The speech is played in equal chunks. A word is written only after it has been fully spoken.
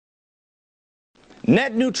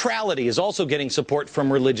Net neutrality is also getting support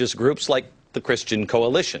from religious groups like the Christian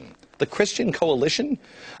Coalition. The Christian Coalition?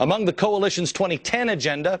 Among the coalition's 2010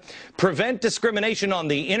 agenda, prevent discrimination on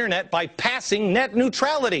the internet by passing net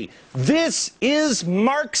neutrality. This is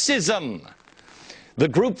Marxism. The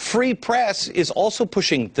group Free Press is also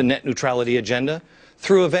pushing the net neutrality agenda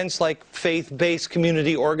through events like faith-based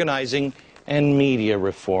community organizing and media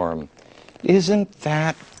reform. Isn't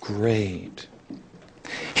that great?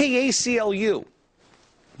 Hey, ACLU,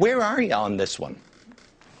 where are you on this one?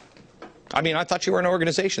 I mean, I thought you were an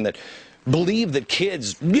organization that believed that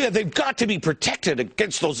kids, they've got to be protected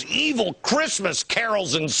against those evil Christmas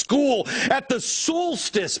carols in school at the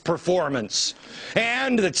solstice performance.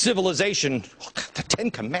 And that civilization, the Ten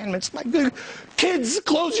Commandments, my good, kids,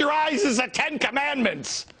 close your eyes is the Ten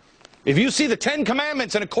Commandments. If you see the Ten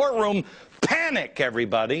Commandments in a courtroom, panic,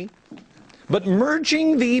 everybody. But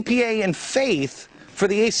merging the EPA and faith for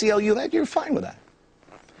the ACLU, that you're fine with that.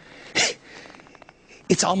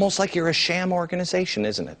 It's almost like you're a sham organization,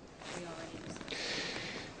 isn't it?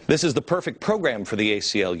 This is the perfect program for the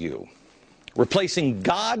ACLU. Replacing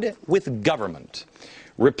God with government.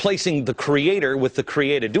 Replacing the creator with the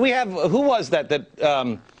created. Do we have, who was that,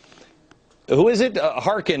 who is it?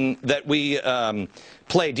 Harkin that we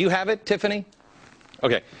played. Do you have it, Tiffany?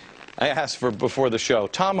 Okay. I asked for before the show.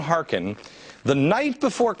 Tom Harkin, the night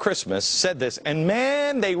before Christmas, said this, and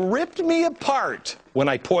man, they ripped me apart when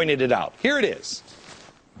I pointed it out. Here it is.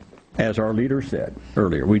 As our leader said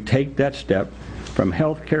earlier, we take that step from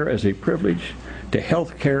health care as a privilege to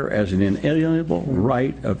health care as an inalienable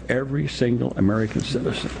right of every single American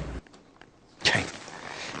citizen. Okay.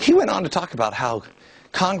 He went on to talk about how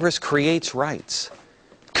Congress creates rights.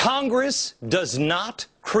 Congress does not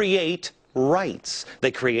create rights.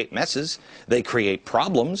 They create messes, they create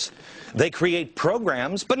problems, they create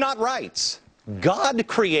programs, but not rights. God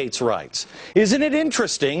creates rights. Isn't it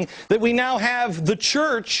interesting that we now have the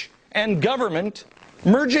church and government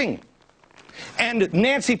merging? And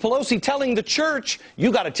Nancy Pelosi telling the church,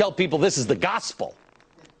 you got to tell people this is the gospel.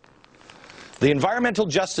 The environmental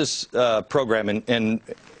justice program and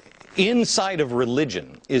inside of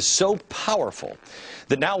religion is so powerful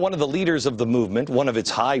that now one of the leaders of the movement, one of its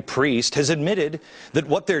high priests, has admitted that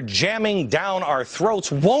what they're jamming down our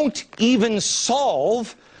throats won't even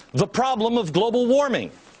solve the problem of global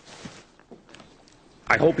warming.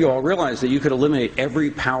 I hope you all realize that you could eliminate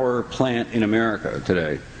every power plant in America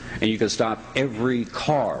today, and you could stop every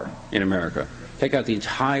car in America. Take out the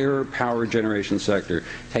entire power generation sector,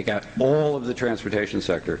 take out all of the transportation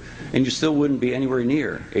sector, and you still wouldn't be anywhere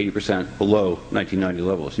near 80% below 1990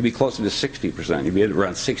 levels. You'd be closer to 60%. You'd be at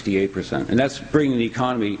around 68%. And that's bringing the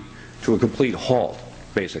economy to a complete halt,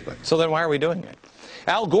 basically. So then why are we doing it?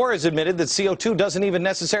 Al Gore has admitted that CO2 doesn't even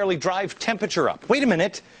necessarily drive temperature up. Wait a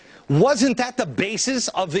minute. Wasn't that the basis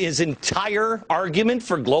of his entire argument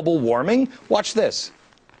for global warming? Watch this.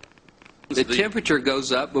 The temperature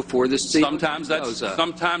goes up before the CO2 goes up.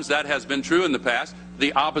 Sometimes that has been true in the past.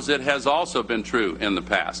 The opposite has also been true in the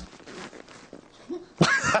past.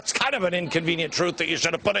 That's kind of an inconvenient truth that you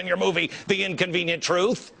should have put in your movie, The Inconvenient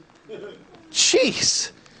Truth.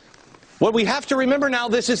 Jeez. What we have to remember now,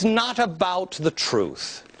 this is not about the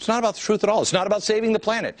truth. It's not about the truth at all. It's not about saving the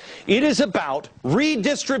planet. It is about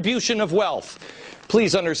redistribution of wealth.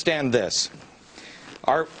 Please understand this.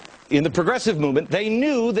 In the progressive movement, they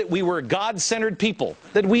knew that we were God-centered people,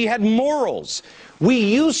 that we had morals. We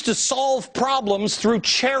used to solve problems through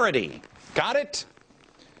charity. Got it?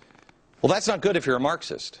 Well, that's not good if you're a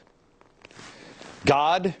Marxist.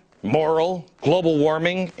 God, moral, global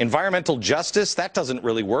warming, environmental justice, that doesn't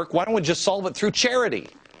really work. Why don't we just solve it through charity?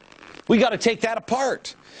 We got to take that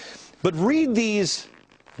apart. But read these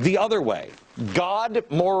the other way. God,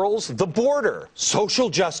 morals, the border, social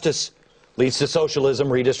justice leads to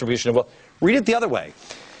socialism, redistribution of wealth. Read it the other way.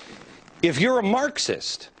 If you're a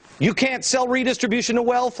Marxist, you can't sell redistribution of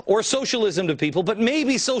wealth or socialism to people, but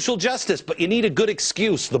maybe social justice, but you need a good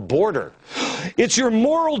excuse, the border. It's your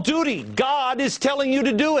moral duty. God is telling you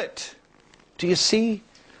to do it. Do you see?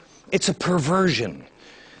 It's a perversion.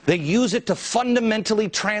 They use it to fundamentally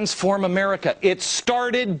transform America. It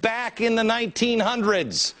started back in the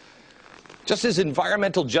 1900s. Just as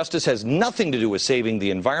environmental justice has nothing to do with saving the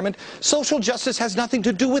environment, social justice has nothing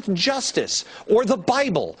to do with justice or the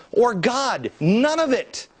Bible or God. None of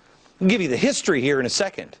it. I'll give you the history here in a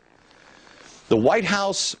second. The White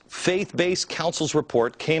House Faith-Based Council's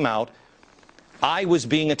report came out. I was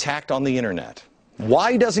being attacked on the internet.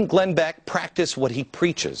 Why doesn't Glenn Beck practice what he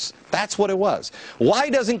preaches? That's what it was. Why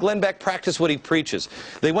doesn't Glenn Beck practice what he preaches?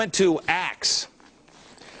 They went to Acts.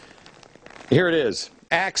 Here it is.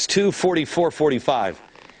 Acts 2:44-45.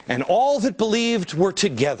 And all that believed were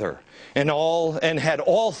together, and had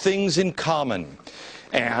all things in common,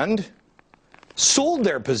 and sold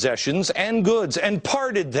their possessions and goods, and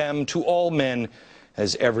parted them to all men,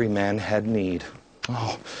 as every man had need.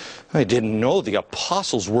 Oh, I didn't know the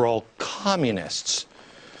apostles were all communists.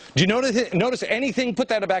 Do you notice anything? Put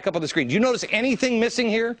that back up on the screen. Do you notice anything missing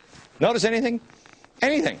here? Notice anything?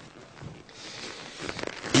 Anything.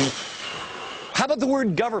 How about the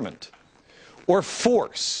word government, or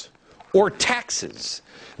force, or taxes?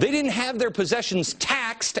 They didn't have their possessions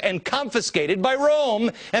taxed and confiscated by Rome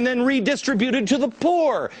and then redistributed to the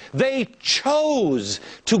poor. They chose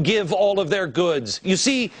to give all of their goods. You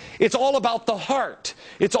see, it's all about the heart.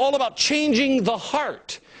 It's all about changing the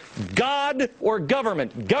heart. God or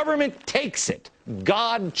government? Government takes it.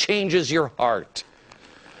 God changes your heart.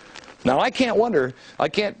 Now, I can't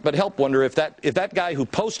but help wonder if that guy who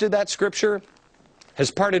posted that scripture has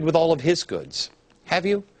parted with all of his goods. Have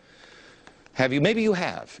you? Have you? Maybe you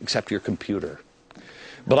have, except your computer.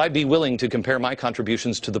 But I'd be willing to compare my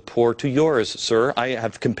contributions to the poor to yours, sir. I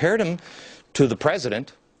have compared them to the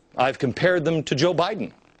president. I've compared them to Joe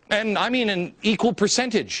Biden. And I mean an equal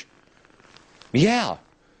percentage. Yeah.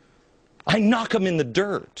 I knock them in the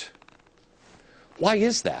dirt. Why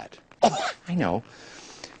is that? Oh, I know.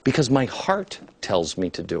 Because my heart tells me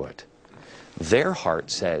to do it. Their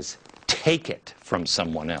heart says, take it from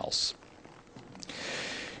someone else.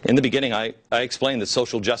 In the beginning, I explained that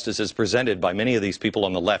social justice as presented by many of these people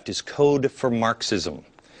on the left is code for Marxism.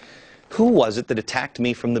 Who was it that attacked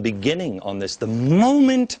me from the beginning on this? The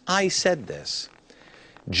moment I said this,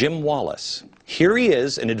 Jim Wallace. Here he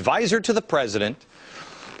is, an advisor to the president,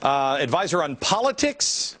 advisor on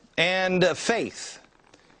politics and faith,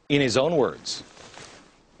 in his own words.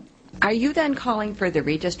 Are you then calling for the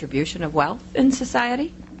redistribution of wealth in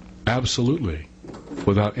society? Absolutely,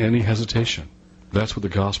 without any hesitation. That's what the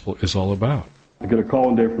gospel is all about. I get a call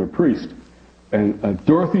one day from a priest, and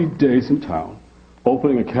Dorothy Day's in town,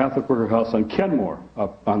 opening a Catholic worker house on Kenmore,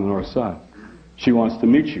 up on the north side. She wants to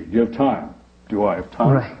meet you. Do you have time? Do I have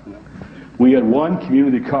time? Right. We had one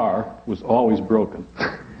community car, was always broken.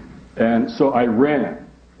 And so I ran,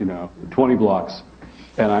 20 blocks,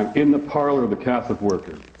 and I'm in the parlor of the Catholic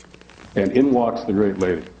worker, and in walks the great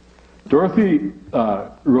lady. Dorothy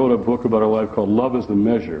wrote a book about her life called Love is the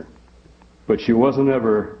Measure, but she wasn't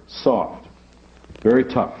ever soft, very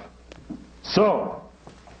tough. So,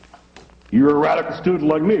 you're a radical student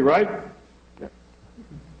like me, right? Yeah.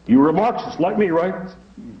 You were a Marxist like me, right?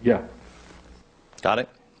 Yeah. Got it?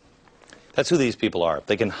 That's who these people are.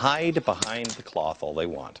 They can hide behind the cloth all they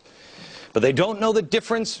want. But they don't know the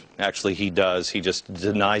difference. Actually, he does. He just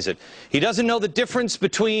denies it. He doesn't know the difference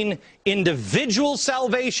between individual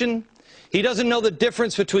salvation. He doesn't know the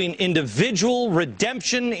difference between individual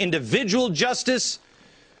redemption, individual justice,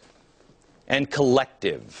 and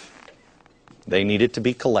collective. They need it to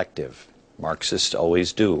be collective. Marxists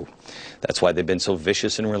always do. That's why they've been so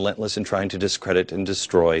vicious and relentless in trying to discredit and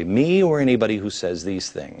destroy me or anybody who says these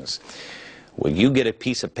things. Will you get a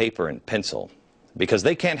piece of paper and pencil? Because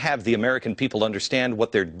they can't have the American people understand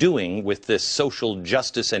what they're doing with this social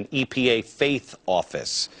justice and EPA faith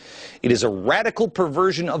office. It is a radical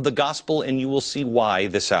perversion of the gospel, and you will see why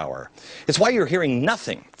this hour. It's why you're hearing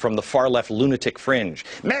nothing from the far-left lunatic fringe.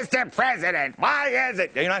 Mr. President, why is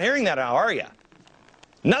it? You're not hearing that now, are you?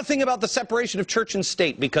 Nothing about the separation of church and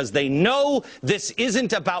state, because they know this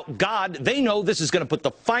isn't about God. They know this is going to put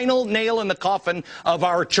the final nail in the coffin of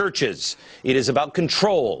our churches. It is about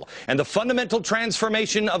control and the fundamental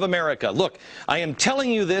transformation of America. Look, I am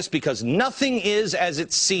telling you this because nothing is as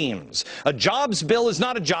it seems. A jobs bill is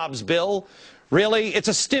not a jobs bill. Really, it's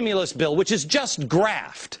a stimulus bill, which is just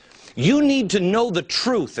graft. You need to know the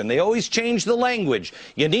truth, and they always change the language.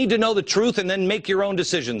 You need to know the truth and then make your own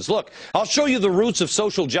decisions. Look, I'll show you the roots of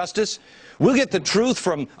social justice. We'll get the truth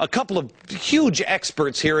from a couple of huge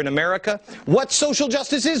experts here in America. What social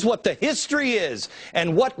justice is, what the history is,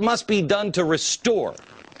 and what must be done to restore.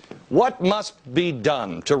 What must be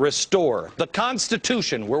done to restore the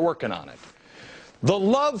Constitution? We're working on it. The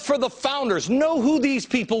love for the founders. Know who these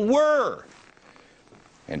people were.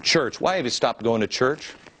 And church. Why have you stopped going to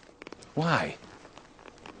church? Why?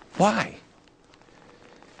 Why?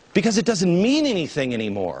 Because it doesn't mean anything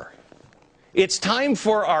anymore. It's time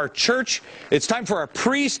for our church, it's time for our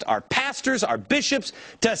priests, our pastors, our bishops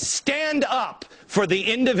to stand up for the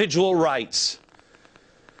individual rights.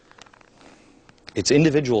 It's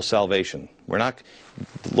individual salvation. The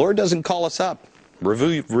Lord doesn't call us up.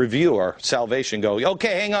 Review our salvation. Go,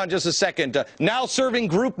 okay, hang on just a second. Now serving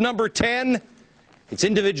group number 10. It's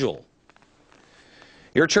individual.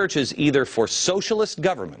 Your church is either for socialist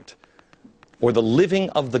government or the living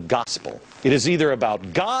of the gospel. It is either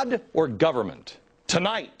about God or government.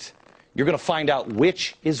 Tonight, you're going to find out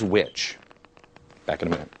which is which. Back in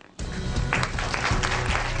a minute.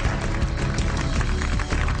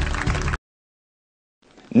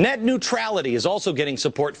 Net neutrality is also getting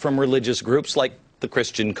support from religious groups like the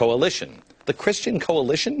Christian Coalition. The Christian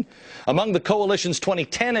Coalition? Among the coalition's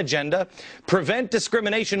 2010 agenda, prevent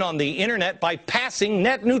discrimination on the internet by passing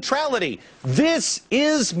net neutrality. This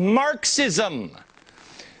is Marxism.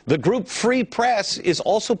 The group Free Press is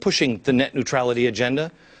also pushing the net neutrality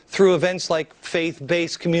agenda through events like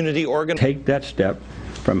faith-based community organizations. Take that step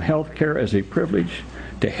from health care as a privilege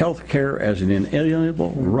to health care as an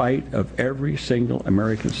inalienable right of every single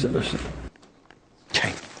American citizen.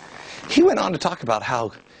 Okay. He went on to talk about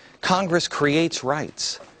how Congress creates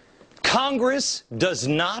rights. Congress does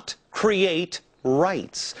not create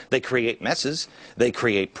rights. They create messes, they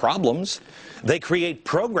create problems, they create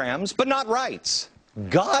programs, but not rights.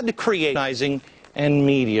 God creates and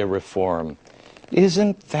media reform.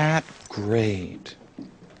 Isn't that great?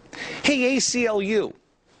 Hey, ACLU,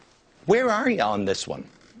 where are you on this one?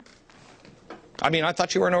 I mean, I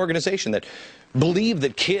thought you were an organization that believed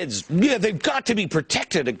that kids, they've got to be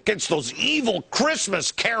protected against those evil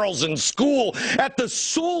Christmas carols in school at the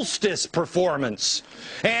solstice performance,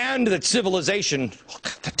 and that civilization,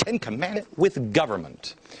 the Ten Commandments, with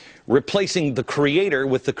government, replacing the creator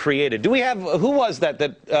with the created. Do we have, who was that,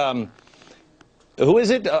 who is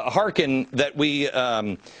it? Harkin that we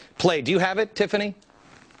played. Do you have it, Tiffany?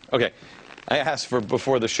 Okay. I asked for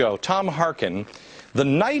before the show. Tom Harkin, the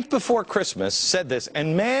night before Christmas, said this,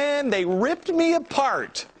 and man, they ripped me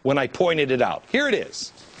apart when I pointed it out. Here it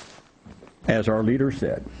is. As our leader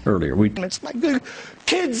said earlier, It's like,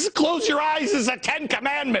 kids, close your eyes, it's the Ten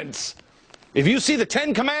Commandments. If you see the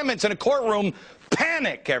Ten Commandments in a courtroom,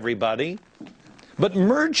 panic, everybody. But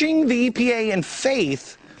merging the EPA and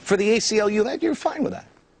faith for the ACLU, that you're fine with that.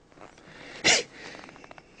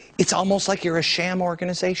 It's almost like you're a sham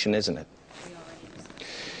organization, isn't it?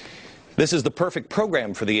 This is the perfect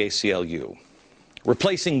program for the ACLU.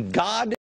 Replacing God